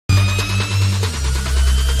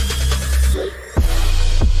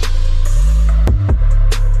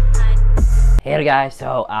Alright guys,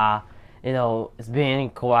 so it's been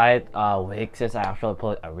quite a week since I actually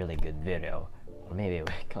put a really good video. Or maybe a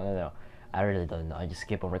week, I don't know. I really don't know. I just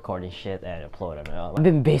keep on recording shit and upload it. I've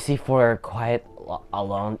been busy for quite a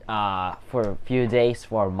long for a few days,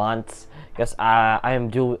 for months, because I am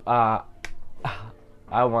due I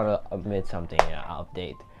want to admit something,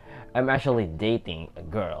 update. I'm actually dating a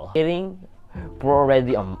girl. Dating for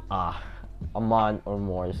already a month or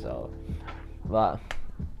more, so. But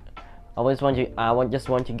I just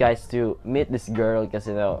want you guys to meet this girl, because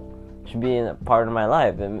she's been a part of my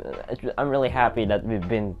life, and I'm really happy that we've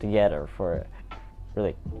been together for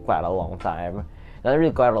really quite a long time. Not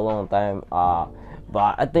really quite a long time,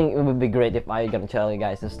 but I think it would be great if I gonna tell you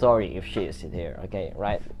guys the story if she is here. Okay,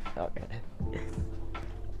 right? Okay.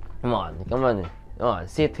 Come on,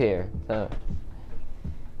 sit here.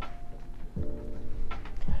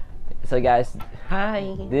 So guys,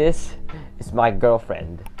 hi. This is my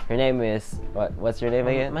girlfriend. Her name is what's your name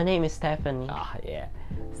again? My name is Stephanie. Ah, yeah,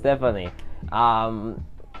 Stephanie.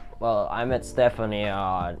 Well, I met Stephanie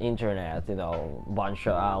on internet. Bunch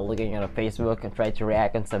of looking at Facebook and tried to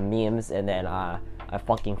react on some memes, and then I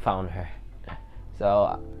fucking found her.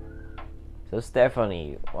 So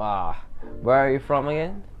Stephanie, wow, where are you from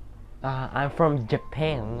again? I'm from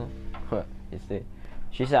Japan. You see,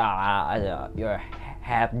 she's you're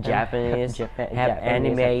half Japanese, half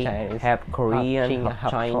Japanese, anime, half Korean, half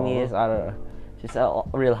half Chinese. I don't know. She's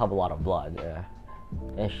really have a lot of blood,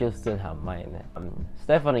 and she'll still have mine.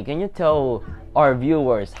 Stephanie, can you tell our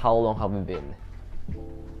viewers how long have we been?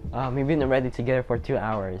 We've been already together for 2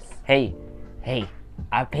 hours. Hey,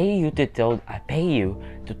 I pay you to tell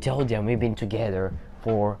them we've been together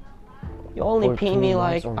for. You only pay me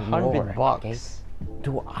like $100. Okay?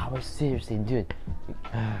 2 hours, seriously, dude.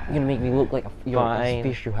 You're gonna make me look like you're a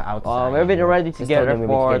fish outside. We've been already together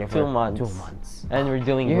for 2 months. 2 months. And we're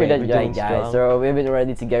doing You great. heard that, We're right, doing guys? strong. So we've been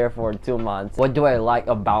already together for 2 months. What do I like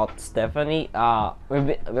about Stephanie?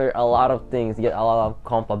 We're a lot of things, get a lot of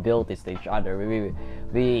compatibilities to each other.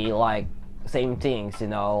 We like same things,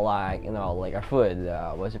 like our food.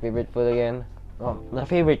 What's your favorite food again? My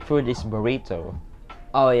favorite food is burrito.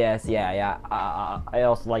 Oh yes, yeah. I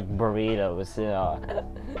also like burritos,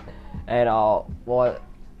 and what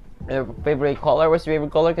your favorite color? What's your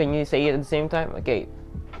favorite color? Can you say it at the same time? Okay,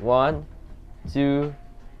 1, 2,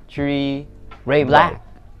 3. Rainbow. Black.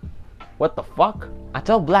 What the fuck? I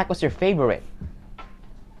thought black was your favorite.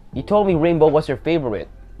 You told me rainbow was your favorite.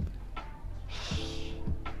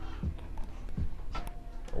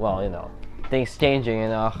 Well, things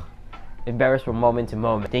changing, it varies from moment to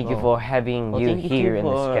moment. Thank you for having you here in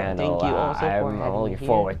this channel. Thank you also for I'm having looking me here.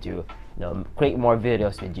 forward to create more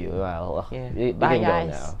videos with you. Well, Yeah. you Bye, can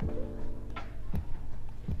guys. go now.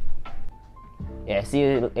 Yeah, see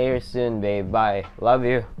you later soon, babe. Bye. Love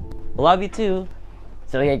you. Love you too.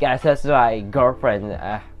 So yeah, guys, that's my girlfriend.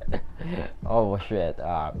 Oh shit.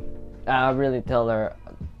 I really tell her.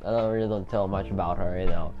 I really don't tell much about her.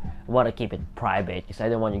 I want to keep it private because I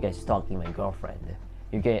don't want you guys stalking my girlfriend.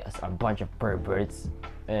 You guys are a bunch of perverts.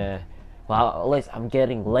 Well, at least I'm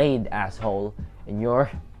getting laid, asshole, and you're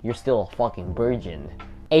still a fucking virgin.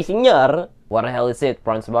 Hey, senor. What the hell is it,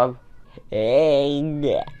 Bob? Hey.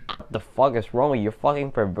 What the fuck is wrong with you,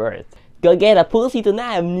 fucking pervert? Go get a pussy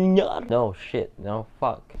tonight, senor. No shit, no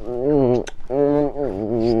fuck.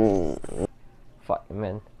 Fuck,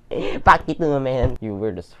 man. Fuck you too, man. You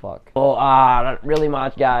weird as fuck. Oh, not really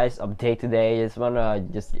much, guys. Update today. Just wanna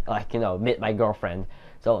meet my girlfriend.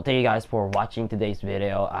 So thank you guys for watching today's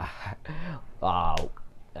video. I don't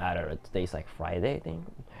know. Today's like Friday, I think.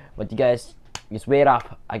 But you guys, just wait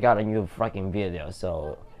up. I got a new fucking video.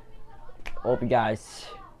 So hope you guys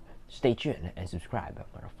stay tuned and subscribe,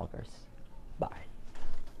 motherfuckers. Bye.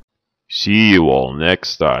 See you all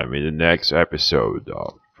next time in the next episode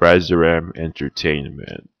of President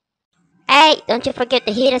Entertainment. Hey, don't you forget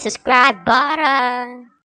to hit the subscribe button.